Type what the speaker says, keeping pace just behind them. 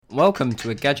Welcome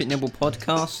to a Gadget Nibble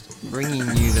podcast, bringing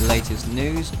you the latest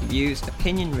news, reviews,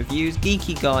 opinion reviews,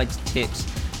 geeky guides, tips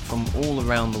from all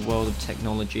around the world of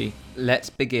technology. Let's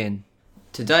begin.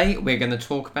 Today we're going to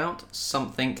talk about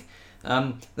something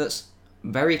that's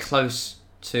very close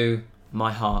to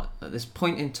my heart at this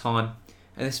point in time,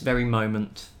 at this very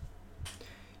moment.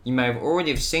 You may have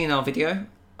already seen our video,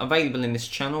 available in this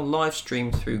channel, live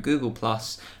streamed through Google+,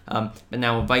 but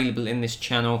now available in this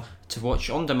channel to watch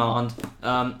on demand.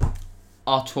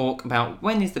 Our talk about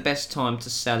when is the best time to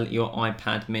sell your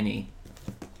iPad mini.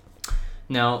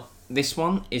 Now, this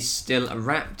one is still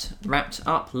wrapped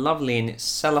up lovely in its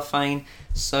cellophane,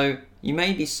 so you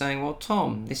may be saying, well,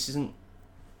 Tom, this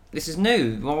is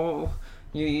new. Well,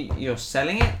 you're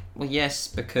selling it? Well, yes,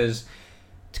 because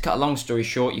to cut a long story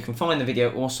short, you can find the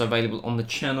video also available on the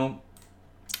channel.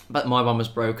 But my one was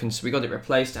broken, so we got it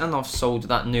replaced, and I've sold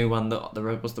that new one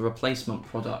that was the replacement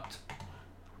product.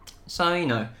 So,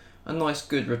 a nice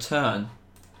good return.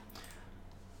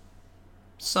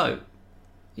 So,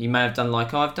 you may have done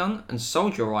like I've done and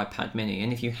sold your iPad mini,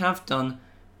 and if you have done,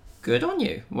 good on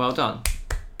you. Well done.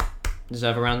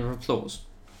 Deserve a round of applause.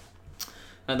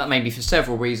 That may be for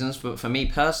several reasons, but for me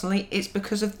personally, it's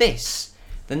because of this.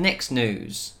 The next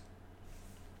news.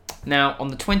 Now, on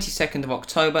the 22nd of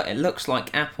October, it looks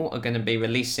like Apple are going to be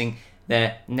releasing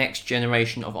their next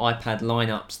generation of iPad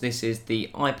lineups. This is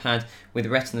the iPad with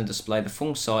Retina display, the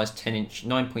full-size 10-inch,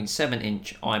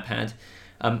 9.7-inch iPad,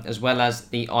 as well as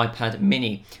the iPad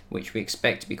mini, which we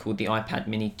expect to be called the iPad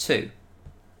mini 2.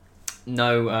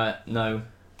 No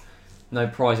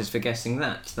prizes for guessing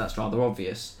that. That's rather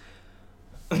obvious.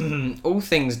 All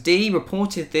Things D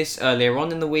reported this earlier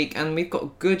on in the week, and we've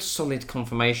got good solid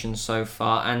confirmation so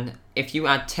far. And if you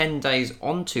add 10 days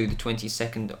onto the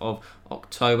 22nd of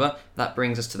October, that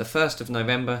brings us to the 1st of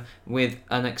November with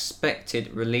an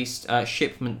expected release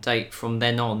shipment date from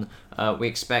then on. We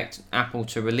expect Apple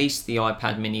to release the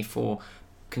iPad mini for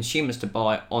consumers to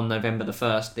buy on November the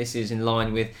 1st. This is in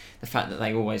line with the fact that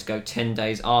they always go 10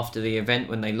 days after the event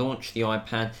when they launch the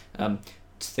iPad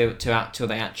till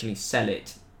they actually sell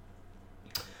it.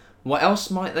 What else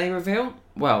might they reveal?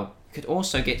 Well, you could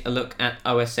also get a look at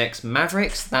OS X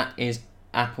Mavericks. That is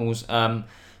Apple's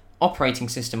operating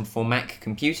system for Mac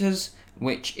computers,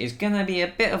 which is going to be a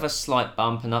bit of a slight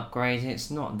bump and upgrade. It's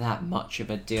not that much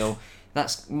of a deal.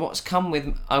 That's what's come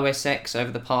with OS X over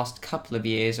the past couple of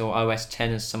years, or OS X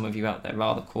as some of you out there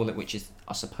rather call it, which is,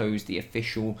 I suppose, the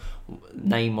official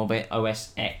name of it,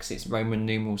 OS X. It's Roman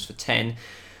numerals for 10.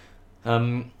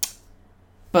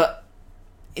 But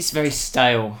it's very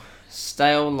stale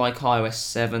like iOS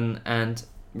 7, and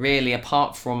really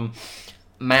apart from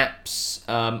maps,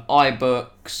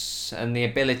 iBooks, and the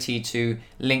ability to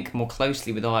link more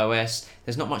closely with iOS,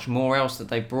 there's not much more else that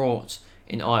they brought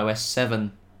in iOS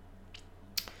 7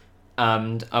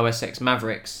 and OS X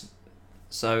Mavericks.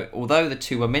 So although the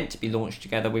two were meant to be launched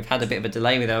together, we've had a bit of a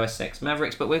delay with OS X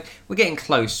Mavericks, but we're getting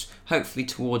close. Hopefully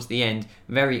towards the end,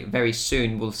 very, very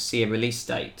soon we'll see a release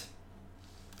date.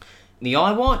 The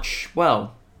iWatch,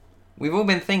 well, we've all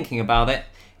been thinking about it.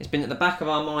 It's been at the back of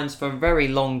our minds for a very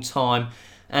long time,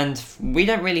 and we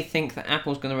don't really think that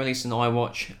Apple's going to release an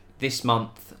iWatch this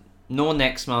month, nor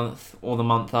next month, or the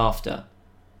month after.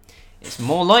 It's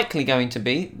more likely going to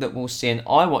be that we'll see an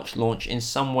iWatch launch in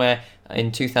somewhere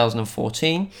in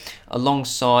 2014,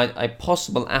 alongside a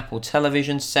possible Apple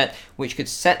television set, which could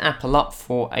set Apple up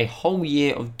for a whole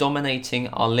year of dominating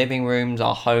our living rooms,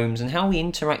 our homes, and how we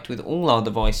interact with all our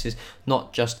devices,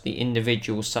 not just the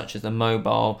individuals such as the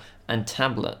mobile and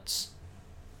tablets.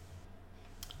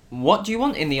 What do you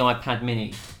want in the iPad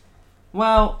mini?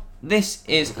 Well, this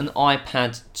is an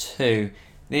iPad 2.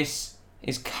 This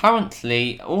is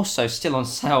currently also still on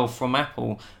sale from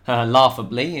Apple,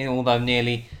 laughably, although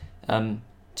nearly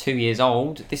 2 years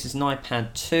old. This is an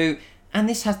iPad 2, and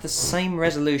this has the same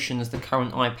resolution as the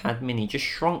current iPad mini, just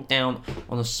shrunk down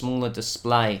on a smaller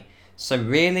display. So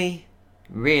really,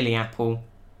 Apple,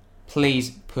 please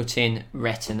put in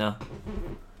Retina.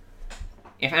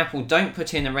 If Apple don't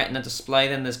put in a Retina display,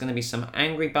 then there's going to be some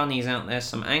angry bunnies out there,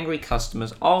 some angry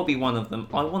customers. I'll be one of them.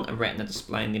 I want a Retina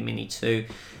display in the Mini 2.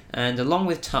 And along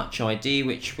with Touch ID,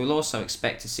 which we'll also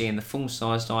expect to see in the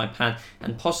full-sized iPad,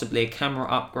 and possibly a camera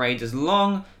upgrade, as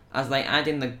long as they add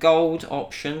in the gold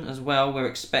option as well, we're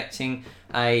expecting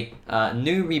a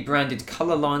new rebranded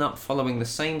colour lineup following the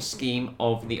same scheme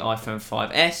of the iPhone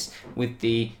 5S, with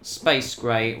the space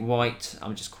grey, white,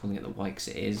 I'm just calling it the white because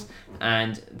it is,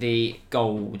 and the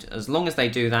gold. As long as they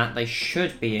do that, they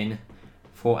should be in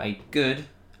for a good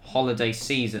holiday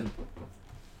season.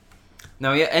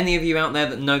 Now, any of you out there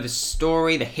that know the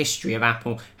story, the history of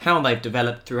Apple, how they've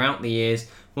developed throughout the years,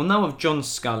 will know of John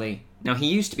Scully. Now, he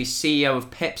used to be CEO of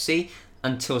Pepsi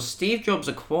until Steve Jobs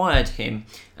acquired him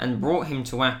and brought him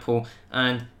to Apple,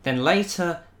 and then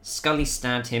later Scully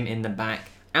stabbed him in the back,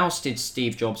 ousted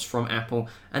Steve Jobs from Apple,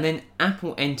 and then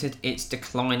Apple entered its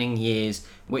declining years,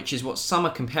 which is what some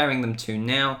are comparing them to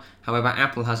now. However,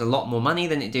 Apple has a lot more money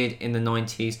than it did in the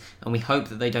 90s, and we hope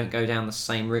that they don't go down the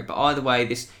same route. But either way,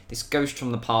 this ghost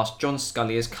from the past, John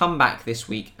Scully, has come back this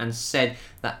week and said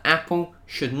that Apple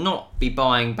should not be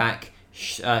buying back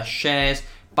shares,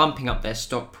 bumping up their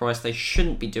stock price. They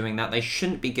shouldn't be doing that. They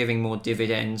shouldn't be giving more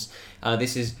dividends.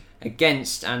 This is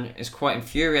against and is quite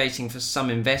infuriating for some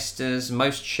investors,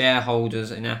 most shareholders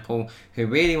in Apple, who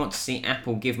really want to see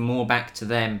Apple give more back to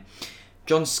them.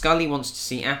 John Scully wants to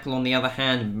see Apple, on the other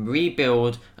hand,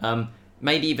 rebuild,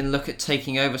 maybe even look at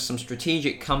taking over some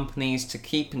strategic companies to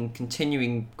keep and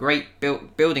continuing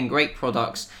building great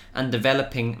products and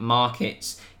developing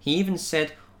markets. He even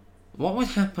said, what would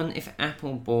happen if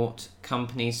Apple bought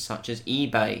companies such as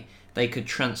eBay? They could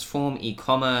transform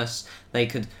e-commerce, they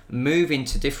could move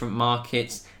into different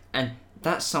markets, and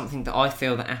that's something that I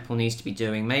feel that Apple needs to be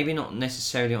doing. Maybe not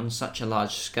necessarily on such a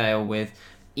large scale with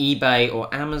eBay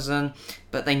or Amazon,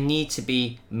 but they need to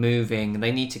be moving.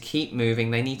 They need to keep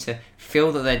moving. They need to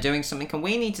feel that they're doing something, and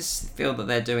we need to feel that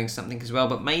they're doing something as well,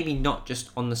 but maybe not just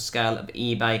on the scale of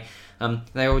eBay.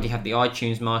 They already have the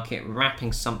iTunes market,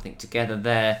 wrapping something together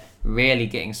there, really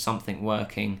getting something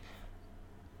working.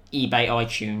 eBay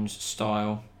iTunes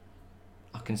style.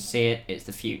 I can see it, it's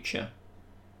the future.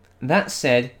 That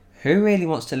said, who really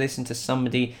wants to listen to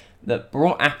somebody that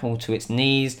brought Apple to its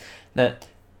knees, that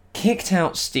kicked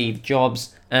out Steve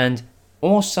Jobs, and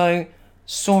also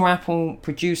saw Apple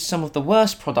produce some of the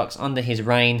worst products under his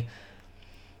reign?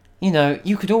 You know,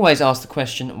 you could always ask the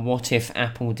question, what if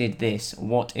Apple did this?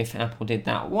 What if Apple did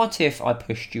that? What if I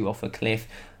pushed you off a cliff?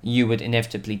 You would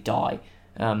inevitably die.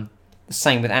 The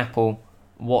same with Apple.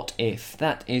 What if?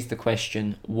 That is the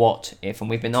question, what if? And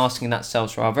we've been asking that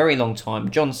ourselves for a very long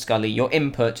time. John Scully, your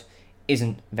input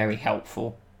isn't very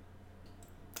helpful.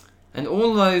 And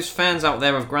all those fans out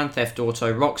there of Grand Theft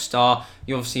Auto, Rockstar,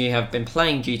 you obviously have been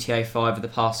playing GTA 5 for the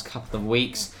past couple of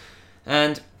weeks.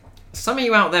 And some of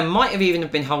you out there might have even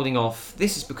been holding off.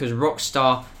 This is because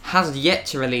Rockstar has yet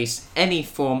to release any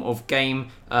form of game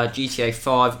GTA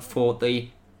 5 for the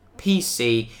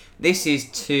PC. This is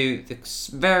to the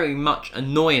very much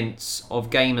annoyance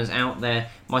of gamers out there,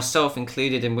 myself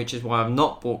included, and which is why I've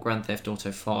not bought Grand Theft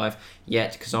Auto 5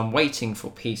 yet, because I'm waiting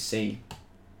for PC.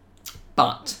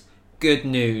 But good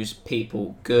news,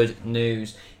 people, good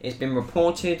news. It's been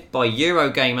reported by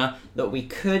Eurogamer that we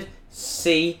could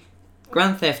see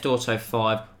Grand Theft Auto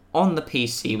 5 on the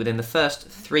PC within the first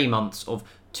 3 months of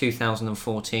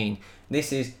 2014.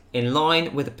 This is in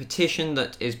line with a petition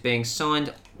that is being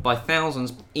signed by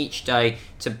thousands each day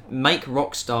to make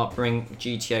Rockstar bring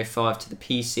GTA 5 to the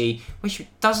PC, which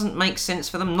doesn't make sense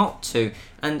for them not to.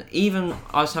 And even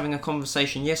I was having a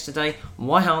conversation yesterday,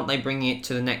 why aren't they bringing it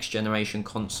to the next generation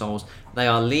consoles? They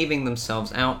are leaving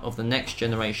themselves out of the next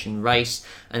generation race,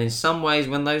 and in some ways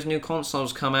when those new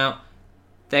consoles come out,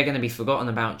 they're going to be forgotten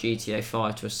about GTA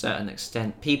 5 to a certain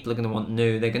extent. People are going to want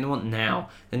new, they're going to want now.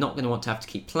 They're not going to want to have to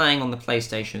keep playing on the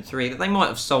PlayStation 3 that they might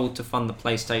have sold to fund the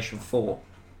PlayStation 4.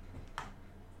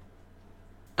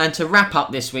 And to wrap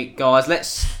up this week, guys,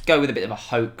 let's go with a bit of a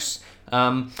hoax.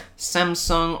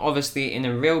 Samsung, obviously in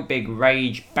a real big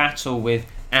rage battle with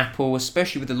Apple,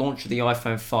 especially with the launch of the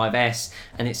iPhone 5S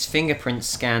and its fingerprint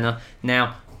scanner.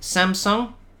 Now,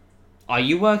 Samsung, are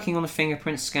you working on a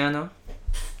fingerprint scanner?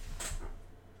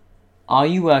 Are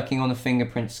you working on a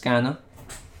fingerprint scanner?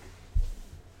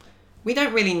 We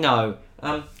don't really know.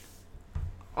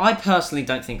 I personally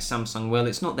don't think Samsung will.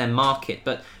 It's not their market.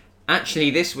 But actually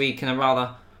this week, in a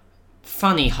rather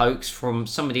funny hoax from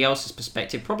somebody else's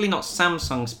perspective, probably not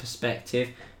Samsung's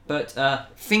perspective, but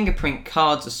Fingerprint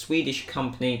Cards, a Swedish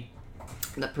company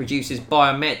that produces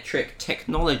biometric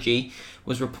technology,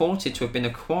 was reported to have been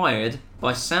acquired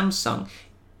by Samsung.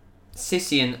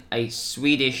 Cision, a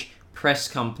Swedish press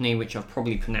company, which I've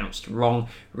probably pronounced wrong,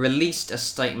 released a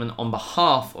statement on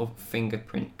behalf of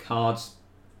Fingerprint Cards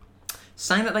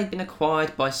saying that they'd been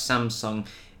acquired by Samsung,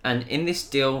 and in this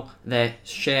deal their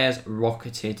shares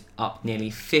rocketed up nearly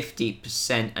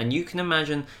 50%, and you can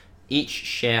imagine each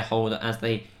shareholder as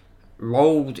they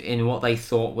rolled in what they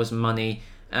thought was money,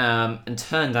 and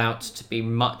turned out to be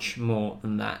much more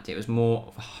than that. It was more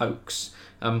of a hoax.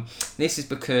 This is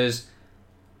because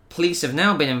police have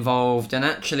now been involved, and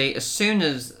actually as soon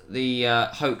as the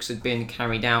hoax had been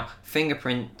carried out,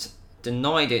 Fingerprint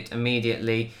denied it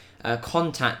immediately,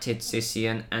 contacted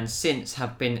Cision, and since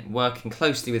have been working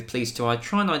closely with police to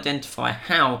try and identify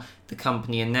how the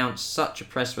company announce such a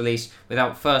press release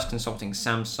without first consulting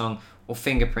Samsung or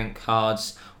Fingerprint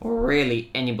Cards or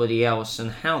really anybody else, and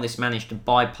how this managed to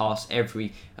bypass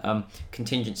every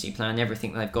contingency plan,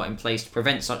 everything they've got in place to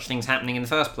prevent such things happening in the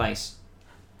first place.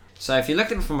 So if you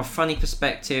look at it from a funny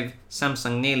perspective,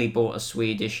 Samsung nearly bought a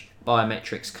Swedish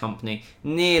biometrics company,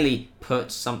 nearly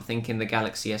put something in the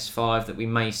Galaxy S5 that we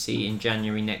may see in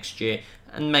January next year,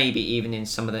 and maybe even in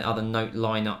some of the other Note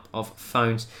lineup of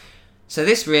phones. So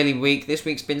this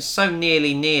week's been so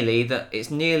nearly that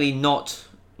it's nearly not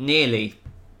nearly,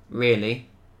 really.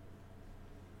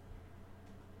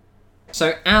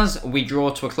 So as we draw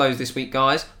to a close this week,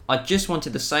 guys, I just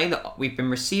wanted to say that we've been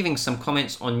receiving some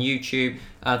comments on YouTube.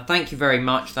 Thank you very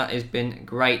much, that has been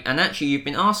great. And actually, you've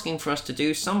been asking for us to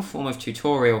do some form of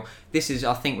tutorial. This is,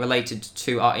 I think, related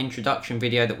to our introduction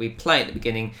video that we play at the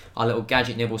beginning, our little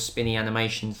Gadget Nibble spinny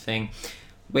animation thing.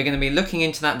 We're going to be looking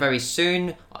into that very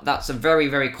soon. That's a very,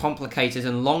 very complicated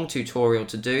and long tutorial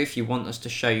to do if you want us to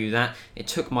show you that. It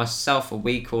took myself a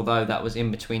week, although that was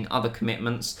in between other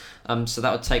commitments. So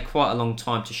that would take quite a long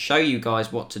time to show you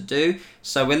guys what to do.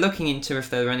 So we're looking into if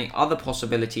there are any other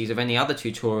possibilities of any other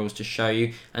tutorials to show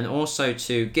you, and also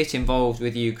to get involved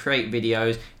with you, create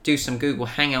videos, do some Google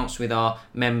Hangouts with our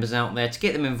members out there to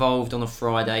get them involved on a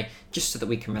Friday, just so that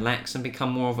we can relax and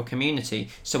become more of a community.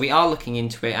 So we are looking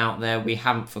into it out there, we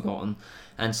haven't forgotten.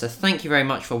 And so thank you very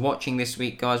much for watching this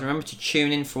week, guys. Remember to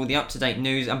tune in for all the up-to-date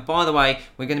news. And by the way,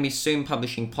 we're going to be soon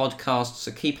publishing podcasts,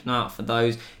 so keep an eye out for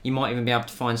those. You might even be able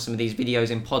to find some of these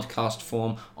videos in podcast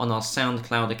form on our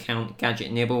SoundCloud account,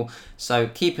 Gadget Nibble. So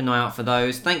keep an eye out for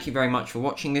those. Thank you very much for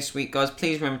watching this week, guys.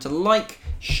 Please remember to like,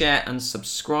 share and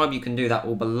subscribe. You can do that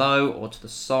all below or to the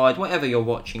side, whatever you're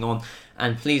watching on.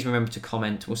 And please remember to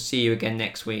comment. We'll see you again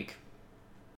next week.